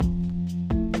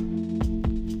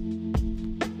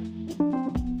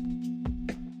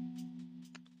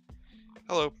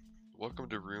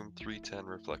310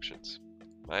 Reflections.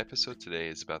 My episode today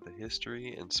is about the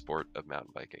history and sport of mountain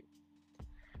biking.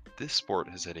 This sport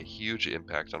has had a huge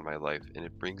impact on my life, and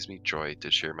it brings me joy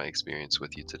to share my experience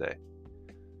with you today.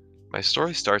 My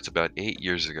story starts about 8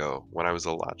 years ago when I was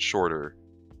a lot shorter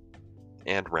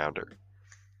and rounder.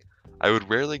 I would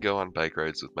rarely go on bike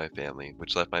rides with my family,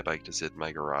 which left my bike to sit in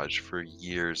my garage for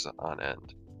years on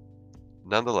end.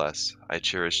 Nonetheless, I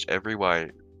cherished every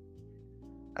ride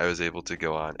I was able to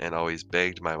go on and always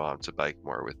begged my mom to bike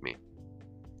more with me.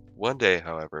 One day,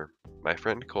 however, my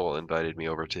friend Cole invited me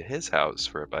over to his house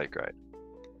for a bike ride.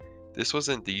 This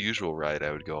wasn't the usual ride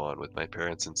I would go on with my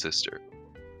parents and sister.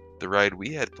 The ride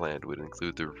we had planned would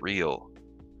include the real,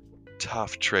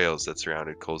 tough trails that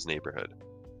surrounded Cole's neighborhood.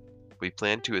 We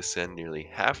planned to ascend nearly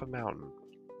half a mountain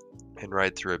and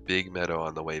ride through a big meadow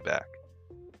on the way back.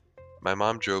 My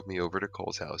mom drove me over to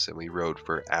Cole's house and we rode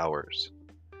for hours.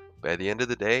 By the end of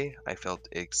the day, I felt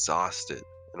exhausted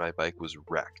and my bike was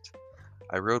wrecked.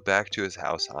 I rode back to his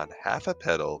house on half a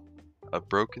pedal, a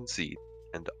broken seat,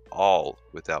 and all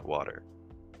without water.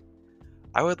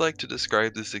 I would like to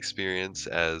describe this experience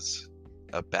as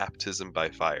a baptism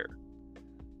by fire.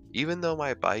 Even though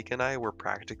my bike and I were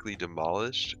practically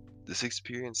demolished, this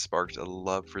experience sparked a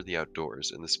love for the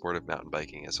outdoors and the sport of mountain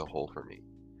biking as a whole for me.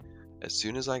 As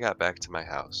soon as I got back to my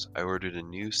house, I ordered a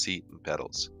new seat and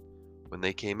pedals. When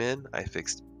they came in, I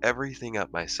fixed everything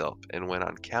up myself and went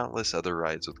on countless other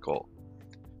rides with Cole.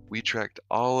 We trekked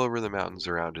all over the mountains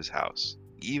around his house,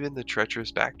 even the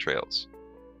treacherous back trails.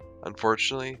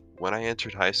 Unfortunately, when I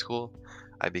entered high school,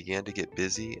 I began to get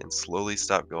busy and slowly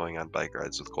stopped going on bike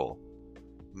rides with Cole.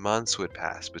 Months would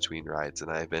pass between rides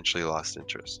and I eventually lost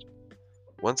interest.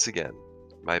 Once again,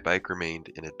 my bike remained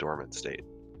in a dormant state.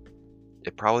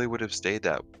 It probably would have stayed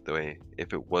that way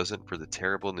if it wasn't for the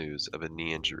terrible news of a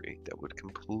knee injury that would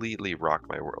completely rock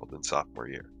my world in sophomore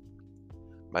year.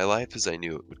 My life as I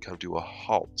knew it would come to a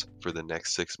halt for the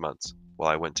next 6 months while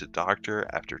I went to doctor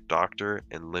after doctor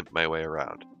and limped my way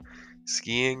around.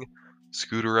 Skiing,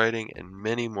 scooter riding, and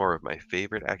many more of my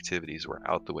favorite activities were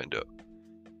out the window.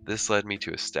 This led me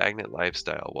to a stagnant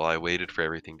lifestyle while I waited for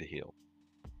everything to heal.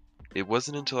 It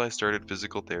wasn't until I started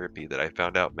physical therapy that I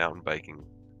found out biking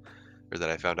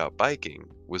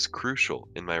was crucial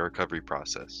in my recovery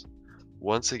process.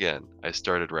 Once again, I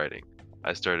started riding.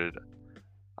 I started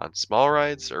on small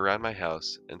rides around my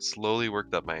house and slowly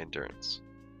worked up my endurance.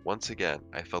 Once again,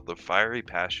 I felt the fiery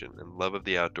passion and love of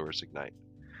the outdoors ignite.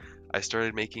 I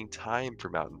started making time for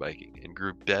mountain biking and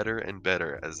grew better and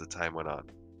better as the time went on.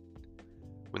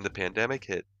 When the pandemic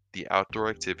hit, the outdoor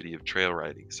activity of trail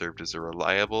riding served as a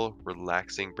reliable,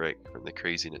 relaxing break from the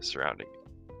craziness surrounding me.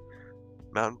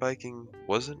 Mountain biking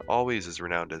wasn't always as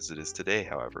renowned as it is today,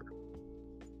 however.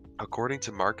 According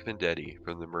to Mark Vendetti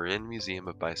from the Marin Museum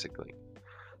of Bicycling,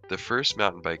 the first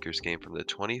mountain bikers came from the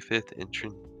 25th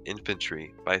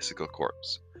Infantry Bicycle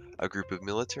Corps, a group of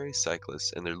military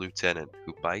cyclists and their lieutenant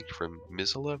who biked from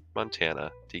Missoula,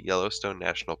 Montana to Yellowstone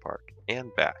National Park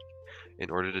and back in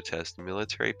order to test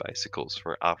military bicycles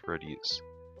for off-road use.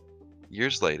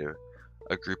 Years later,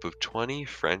 a group of 20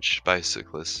 French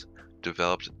bicyclists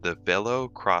developed the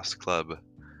Vélo Cross Club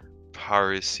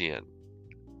Parisien,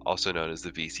 also known as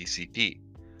the VCCP,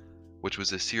 which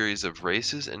was a series of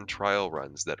races and trial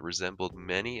runs that resembled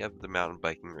many of the mountain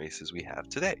biking races we have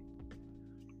today.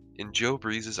 In Joe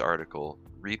Breeze's article,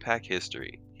 Repack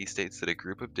History, he states that a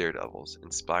group of daredevils,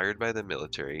 inspired by the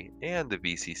military and the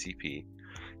VCCP,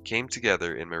 came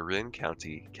together in Marin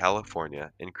County,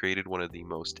 California, and created one of the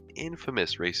most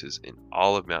infamous races in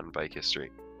all of mountain bike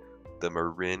history, the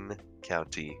Marin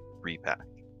County Repack.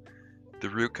 The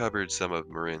route covered some of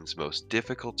Marin's most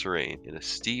difficult terrain in a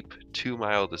steep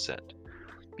 2-mile descent.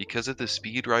 Because of the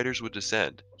speed riders would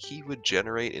descend, heat would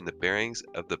generate in the bearings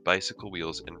of the bicycle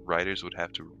wheels and riders would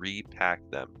have to repack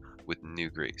them with new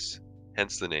grease,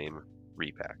 hence the name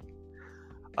Repack.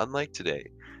 Unlike today,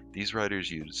 these riders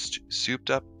used souped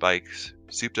up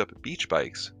beach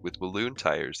bikes with balloon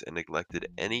tires and neglected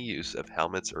any use of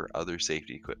helmets or other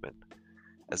safety equipment.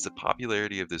 As the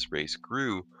popularity of this race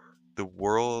grew, the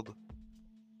word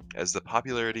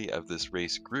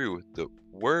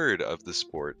of the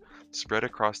sport spread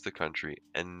across the country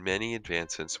and many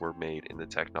advancements were made in the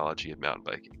technology of mountain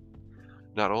biking.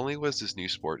 Not only was this new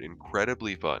sport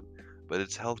incredibly fun, but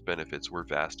its health benefits were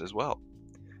vast as well.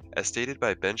 As stated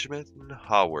by Benjamin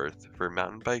Haworth for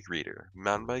Mountain Bike Reader,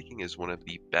 mountain biking is one of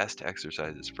the best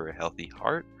exercises for a healthy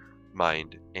heart,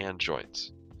 mind, and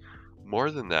joints.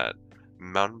 More than that,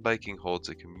 mountain biking holds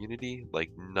a community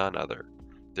like none other.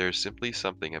 There is simply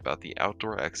something about the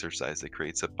outdoor exercise that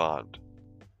creates a bond.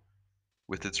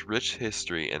 With its rich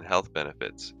history and health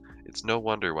benefits, It's no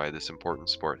wonder why this important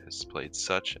sport has played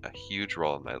such a huge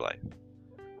role in my life.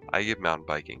 I give mountain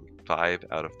biking 5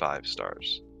 out of 5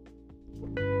 stars.